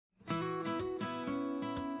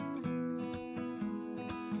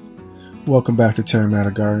Welcome back to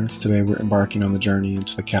Terra Gardens. Today we're embarking on the journey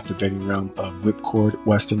into the captivating realm of whipcord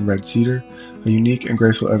Western Red Cedar, a unique and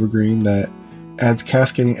graceful evergreen that adds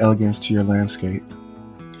cascading elegance to your landscape.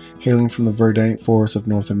 Hailing from the verdant forests of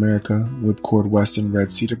North America, whipcord Western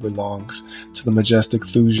Red Cedar belongs to the majestic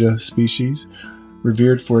Thuja species.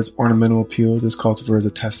 Revered for its ornamental appeal, this cultivar is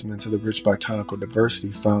a testament to the rich botanical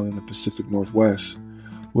diversity found in the Pacific Northwest.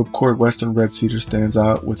 Whipcord Western Red Cedar stands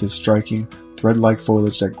out with its striking, thread-like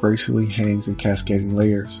foliage that gracefully hangs in cascading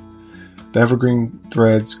layers. The evergreen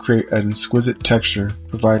threads create an exquisite texture,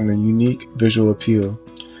 providing a unique visual appeal.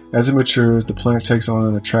 As it matures, the plant takes on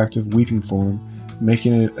an attractive weeping form,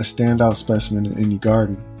 making it a standout specimen in any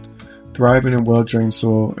garden. Thriving in well-drained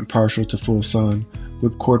soil and partial to full sun,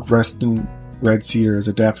 whipcord Western Red Cedar is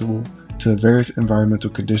adaptable to various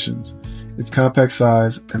environmental conditions. Its compact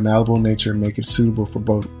size and malleable nature make it suitable for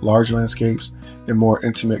both large landscapes and more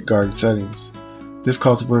intimate garden settings. This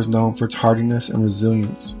cultivar is known for its hardiness and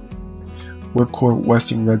resilience. Whipcord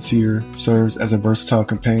Western Red Cedar serves as a versatile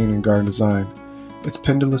companion in garden design. Its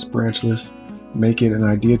pendulous branchlets make it an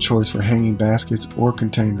ideal choice for hanging baskets or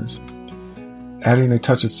containers, adding a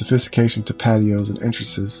touch of sophistication to patios and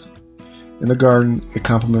entrances. In the garden, it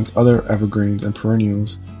complements other evergreens and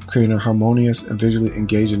perennials, creating a harmonious and visually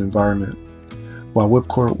engaging environment. While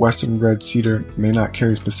whipcord Western Red Cedar may not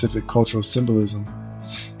carry specific cultural symbolism,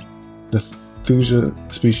 the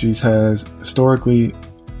Thuja species has historical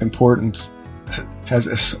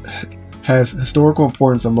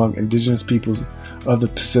importance among indigenous peoples of the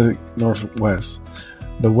Pacific Northwest.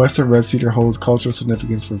 The Western Red Cedar holds cultural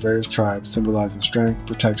significance for various tribes, symbolizing strength,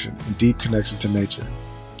 protection, and deep connection to nature.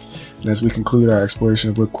 And as we conclude our exploration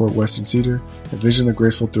of whipcord Western Cedar, envision the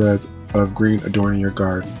graceful threads of green adorning your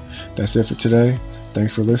garden. That's it for today.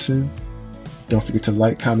 Thanks for listening. Don't forget to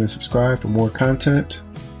like, comment, and subscribe for more content.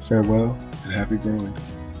 Farewell and happy growing.